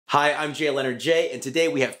Hi, I'm Jay Leonard J, and today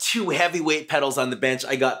we have two heavyweight pedals on the bench.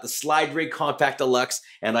 I got the SlideRig Compact Deluxe,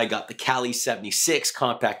 and I got the Cali76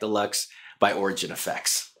 Compact Deluxe by Origin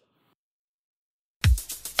Effects.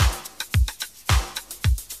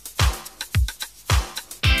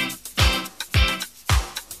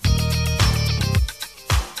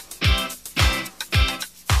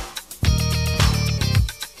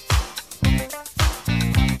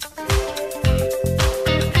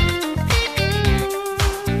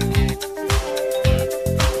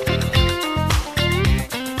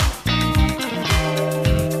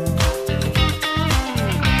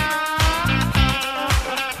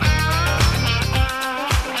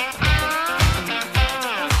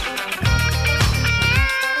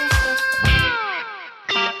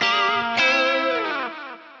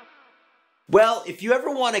 Well, if you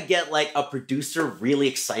ever want to get like a producer really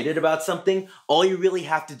excited about something, all you really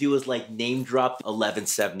have to do is like name drop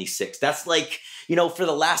 1176. That's like, you know, for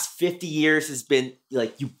the last 50 years has been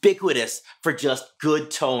like ubiquitous for just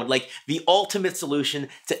good tone, like the ultimate solution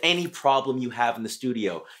to any problem you have in the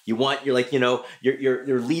studio. You want your like, you know,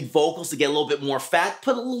 your lead vocals to get a little bit more fat,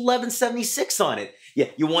 put a little 1176 on it. Yeah,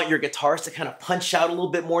 you want your guitars to kind of punch out a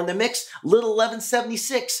little bit more in the mix, little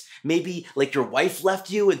 1176. Maybe like your wife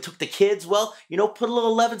left you and took the kids. Well, you know, put a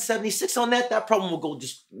little 1176 on that. That problem will go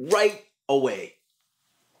just right away.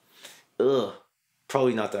 Ugh,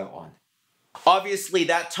 probably not that one. Obviously,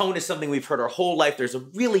 that tone is something we've heard our whole life. There's a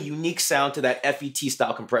really unique sound to that FET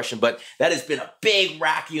style compression, but that has been a big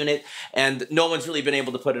rack unit and no one's really been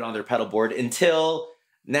able to put it on their pedal board until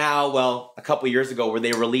now, well, a couple years ago where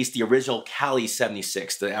they released the original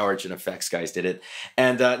Cali76, the Origin Effects guys did it.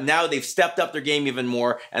 And now they've stepped up their game even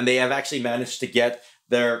more and they have actually managed to get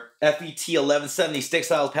their FET 1176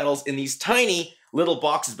 style pedals in these tiny little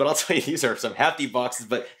boxes. But I'll tell you, these are some hefty boxes,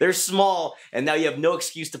 but they're small. And now you have no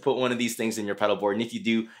excuse to put one of these things in your pedal board. And if you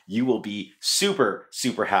do, you will be super,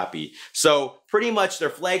 super happy. So pretty much their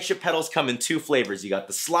flagship pedals come in two flavors. You got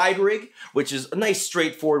the SlideRig, which is a nice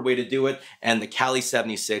straightforward way to do it, and the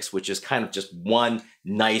Cali76, which is kind of just one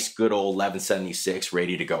nice good old 1176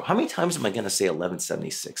 ready to go. How many times am I going to say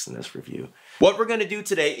 1176 in this review? What we're going to do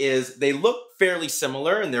today is they look fairly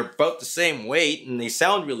similar and they're about the same weight and they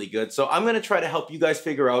sound really good. So I'm going to try to help you guys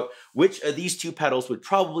figure out which of these two pedals would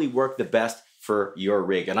probably work the best for your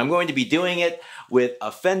rig. And I'm going to be doing it with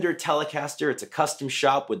a Fender Telecaster. It's a custom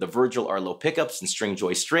shop with the Virgil Arlo pickups and string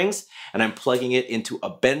joy strings. And I'm plugging it into a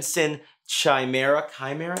Benson Chimera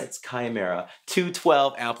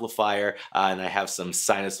 212 amplifier. And I have some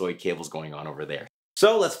sinusoid cables going on over there.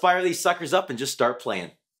 So let's fire these suckers up and just start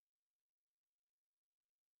playing.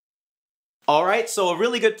 All right, so a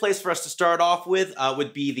really good place for us to start off with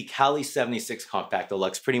would be the Cali76 Compact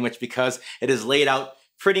Deluxe, pretty much because it is laid out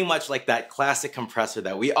pretty much like that classic compressor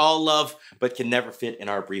that we all love but can never fit in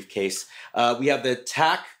our briefcase. We have the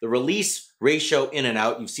attack, the release ratio in and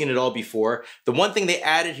out. You've seen it all before. The one thing they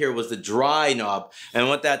added here was the dry knob, and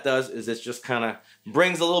what that does is it just kind of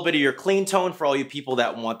brings a little bit of your clean tone for all you people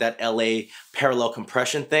that want that LA parallel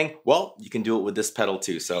compression thing. Well, you can do it with this pedal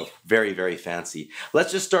too, so very, very fancy.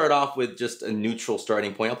 Let's just start off with just a neutral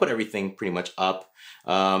starting point. I'll put everything pretty much up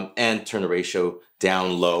and turn the ratio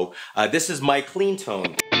down low. This is my clean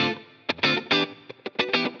tone.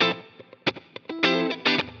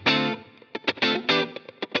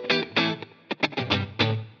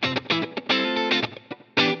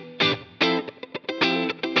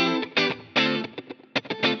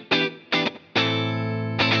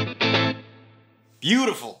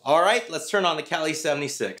 Beautiful. All right, let's turn on the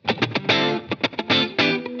Cali76.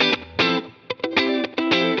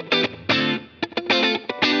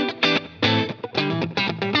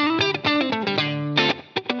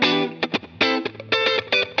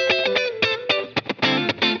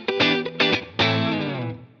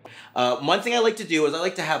 One thing I like to do is I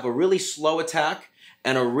like to have a really slow attack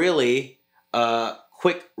and a really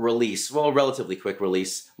quick release, well, relatively quick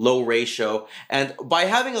release, low ratio. And by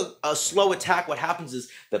having a slow attack, what happens is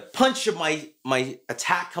the punch of my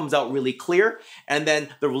attack comes out really clear, and then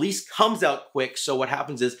the release comes out quick. So what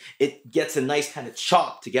happens is it gets a nice kind of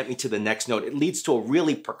chop to get me to the next note. It leads to a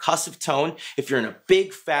really percussive tone. If you're in a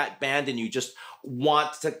big fat band and you just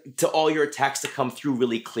want to all your attacks to come through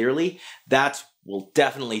really clearly, that will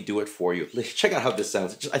definitely do it for you. Check out how this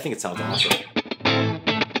sounds. I think it sounds awesome.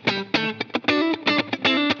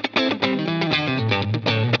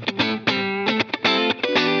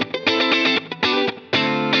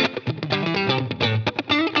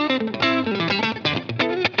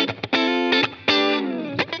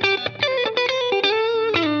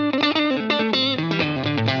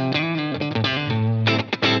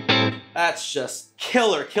 That's that's just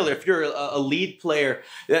killer. If you're a lead player,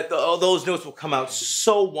 those notes will come out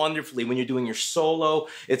so wonderfully when you're doing your solo.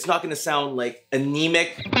 It's not going to sound like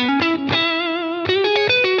anemic.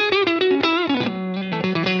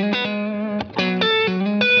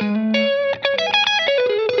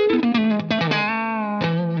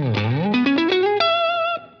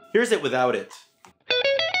 Here's it without it.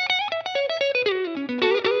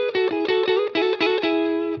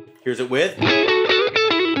 Here's it with.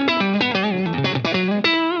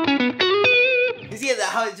 You see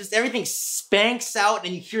how it just everything spanks out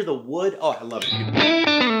and you hear the wood? Oh, I love it.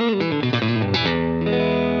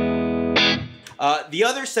 The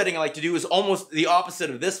other setting I like to do is almost the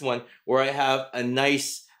opposite of this one, where I have a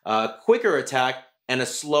nice quicker attack and a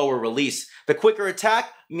slower release. The quicker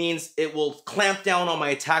attack means it will clamp down on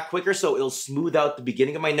my attack quicker, so it'll smooth out the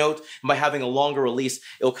beginning of my note. And by having a longer release,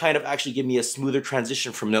 it'll kind of actually give me a smoother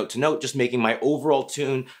transition from note to note, just making my overall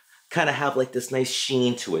tune kind of have like this nice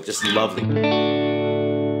sheen to it, just lovely.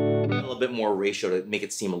 A little bit more ratio to make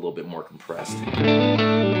it seem a little bit more compressed.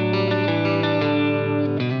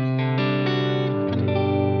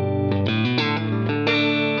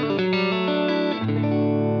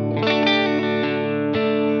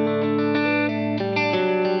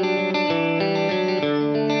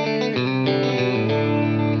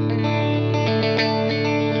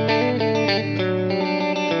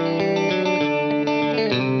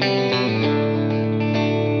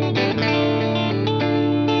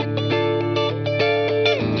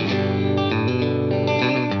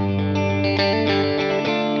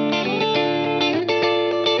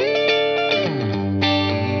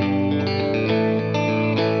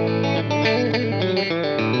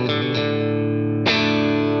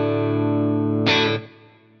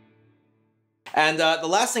 And the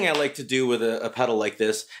last thing I like to do with a pedal like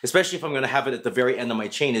this, especially if I'm going to have it at the very end of my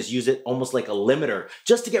chain, is use it almost like a limiter,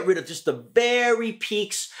 just to get rid of just the very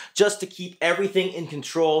peaks, just to keep everything in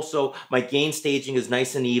control so my gain staging is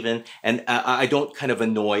nice and even and I don't kind of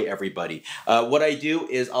annoy everybody. What I do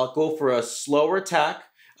is I'll go for a slower attack,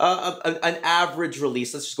 an average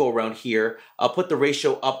release. Let's just go around here. I'll put the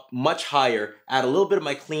ratio up much higher, add a little bit of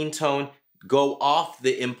my clean tone, go off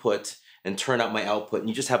the input, and turn up my output, and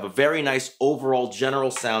you just have a very nice overall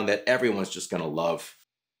general sound that everyone's just gonna love.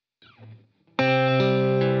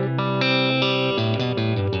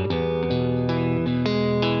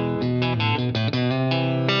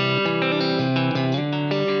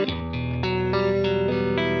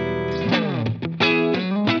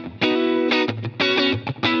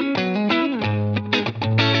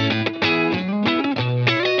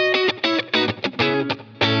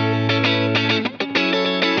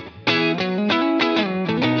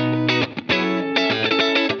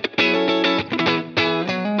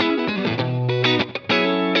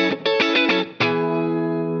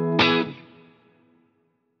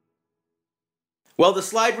 Well, the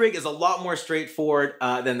SlideRig is a lot more straightforward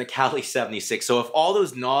than the Cali76. So if all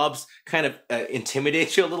those knobs kind of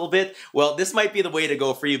intimidate you a little bit, well, this might be the way to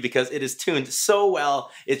go for you because it is tuned so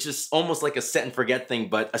well. It's just almost like a set and forget thing,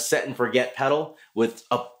 but a set and forget pedal with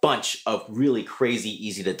a bunch of really crazy,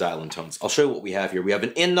 easy to dial in tones. I'll show you what we have here. We have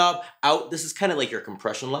an in knob, out. This is kind of like your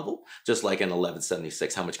compression level, just like an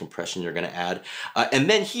 1176, how much compression you're gonna add. And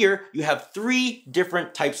then here, you have 3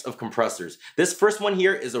 different types of compressors. This first one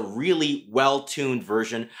here is a really well-tuned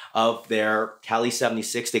version of their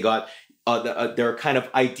Cali76. They got their kind of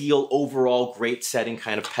ideal overall great setting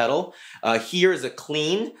kind of pedal. Here is a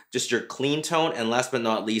clean, just your clean tone. And last but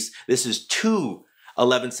not least, this is 2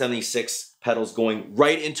 1176 pedals going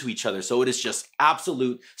right into each other. So it is just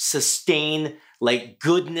absolute sustain, like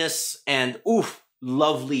goodness and oof,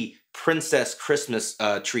 lovely princess Christmas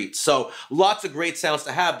treat. So lots of great sounds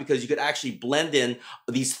to have because you could actually blend in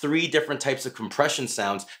these 3 different types of compression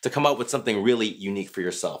sounds to come up with something really unique for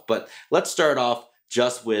yourself. But let's start off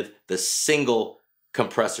just with the single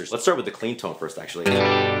compressors. Let's start with the clean tone first, actually.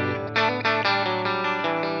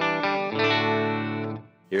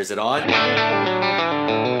 Here's it on.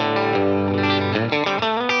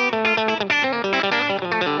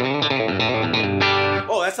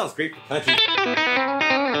 Oh, that sounds great for country.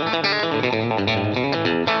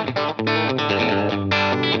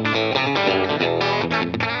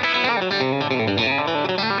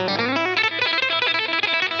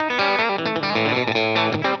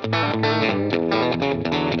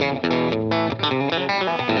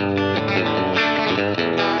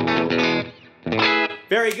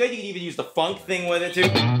 Very good. You can even use the funk thing with it too.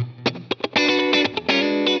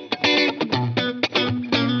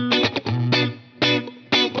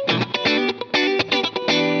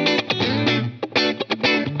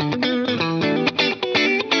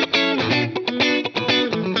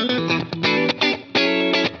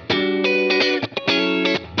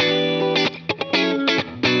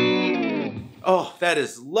 Oh, that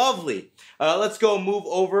is lovely. Let's go move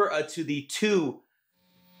over to the 2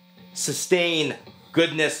 sustain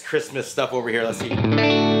goodness Christmas stuff over here. Let's see.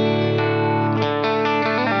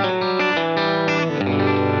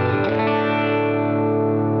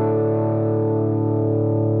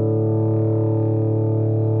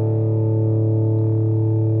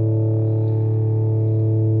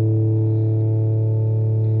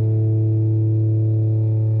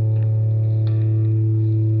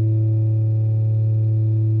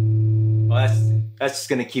 That's just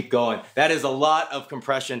gonna keep going. That is a lot of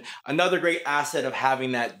compression. Another great asset of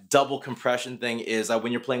having that double compression thing is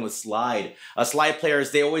when you're playing with slide. Slide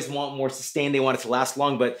players, they always want more sustain, they want it to last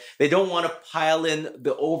long, but they don't want to pile in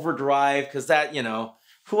the overdrive because that, you know,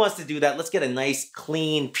 who wants to do that? Let's get a nice,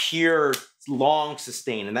 clean, pure, long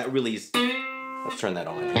sustain, and that really is, let's turn that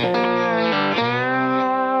on.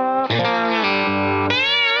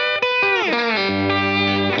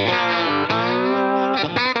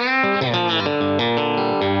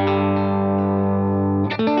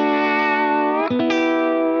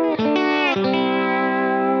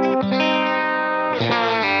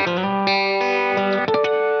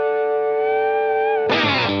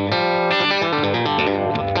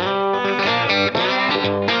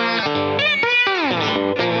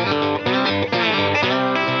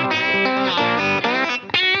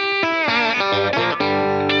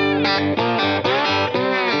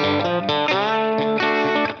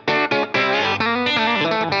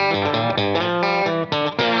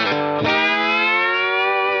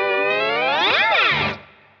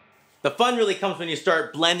 The fun really comes when you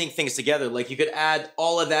start blending things together. Like you could add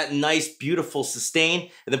all of that nice, beautiful sustain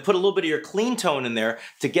and then put a little bit of your clean tone in there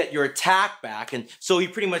to get your attack back. And so you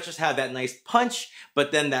pretty much just have that nice punch,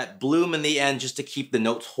 but then that bloom in the end just to keep the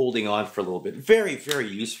notes holding on for a little bit. Very, very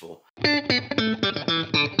useful.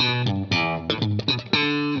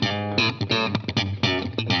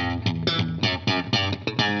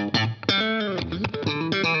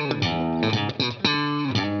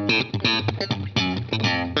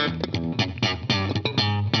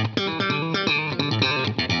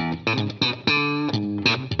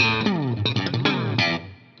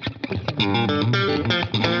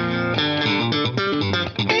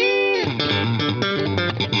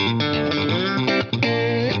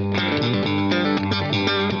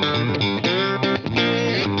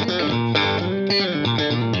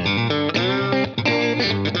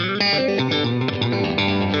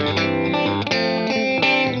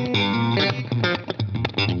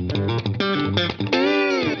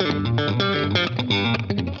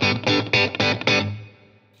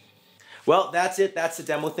 Well, that's it. That's the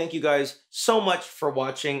demo. Thank you guys so much for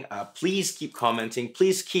watching. Please keep commenting.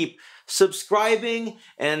 Please keep subscribing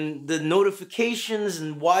and the notifications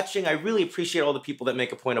and watching. I really appreciate all the people that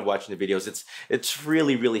make a point of watching the videos. It's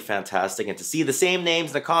really, really fantastic. And to see the same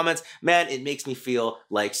names in the comments, man, it makes me feel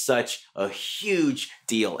like such a huge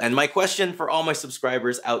deal. And my question for all my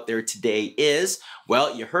subscribers out there today is,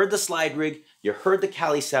 well, you heard the SlideRig, you heard the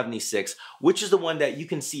Cali76. Which is the one that you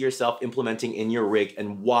can see yourself implementing in your rig,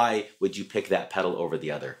 and why would you pick that pedal over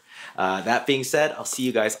the other? That being said, I'll see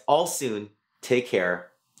you guys all soon. Take care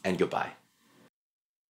and goodbye.